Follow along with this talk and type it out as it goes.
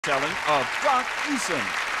telling of Doc Eason.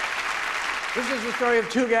 This is the story of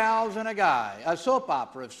two gals and a guy, a soap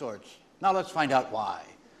opera of sorts. Now let's find out why.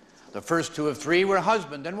 The first two of three were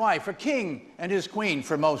husband and wife, a king and his queen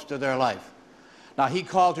for most of their life. Now he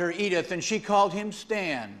called her Edith and she called him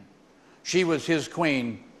Stan. She was his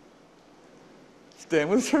queen. Stan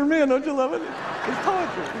was her man, don't you love it? It's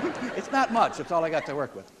poetry. It's not much, it's all I got to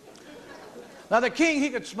work with. Now the king, he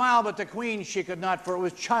could smile, but the queen, she could not, for it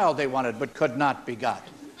was child they wanted, but could not be got.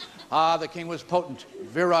 Ah, the king was potent,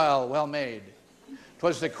 virile, well-made.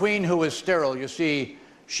 'Twas the queen who was sterile, you see,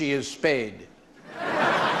 she is spayed.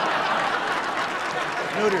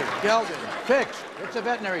 Neutered, gelded, fixed. It's a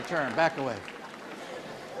veterinary term, back away.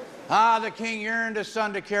 Ah, the king yearned a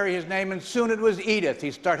son to carry his name, and soon it was Edith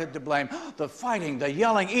he started to blame. The fighting, the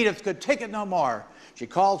yelling, Edith could take it no more. She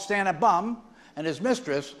called Stan a bum, and his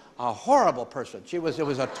mistress a horrible person. It was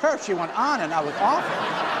a turf. She went on, and I was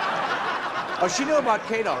awful. Oh, she knew about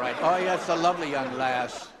Kate, all right. Oh, yes, a lovely young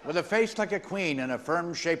lass, with a face like a queen and a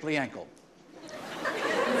firm, shapely ankle.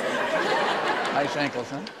 Nice ankles,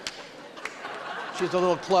 huh? She's a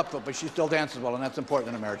little clubfoot, but she still dances well, and that's important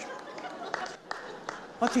in a marriage.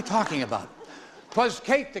 What's he talking about? 'Twas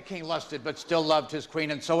Kate the king lusted, but still loved his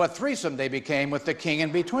queen, and so a threesome they became with the king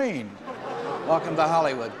in between. Welcome to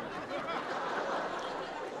Hollywood.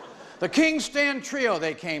 The King Stan Trio,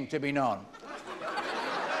 they came to be known.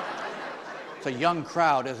 It's a young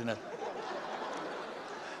crowd, isn't it?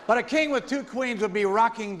 But a king with two queens would be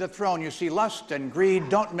rocking the throne. You see, lust and greed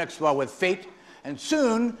don't mix well with fate, and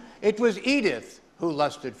soon it was Edith who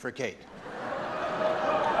lusted for Kate.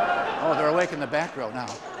 Oh, they're awake in the back row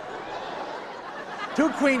now. Two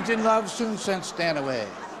queens in love soon sent Stan away.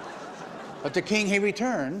 But the king, he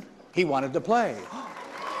returned. He wanted to play.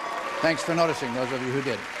 Thanks for noticing, those of you who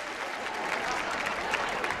did.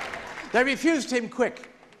 They refused him quick,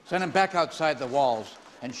 sent him back outside the walls,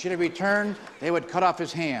 and should he return, they would cut off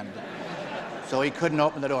his hand, so he couldn't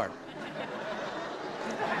open the door.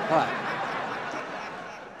 What?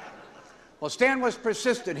 Well, Stan was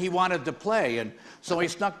persistent. He wanted to play, and so he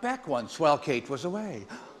snuck back once while Kate was away.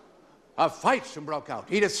 A fight soon broke out.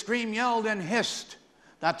 Edith screamed, yelled, and hissed.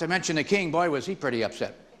 Not to mention the king, boy, was he pretty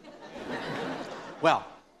upset. Well,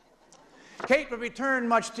 Kate would return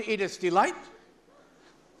much to Edith's delight.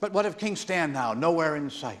 But what of King Stan now? Nowhere in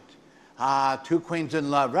sight. Ah, two queens in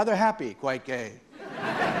love, rather happy, quite gay.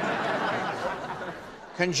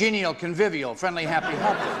 Congenial, convivial, friendly, happy,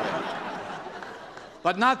 helpful.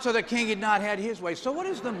 But not so the king had not had his way. So what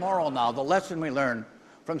is the moral now, the lesson we learn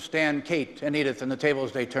from Stan, Kate, and Edith and the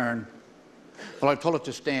tables they turn? Well, I've told it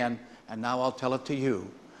to Stan, and now I'll tell it to you.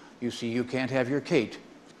 You see, you can't have your Kate.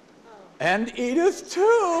 And Edith, too.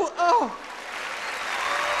 Oh.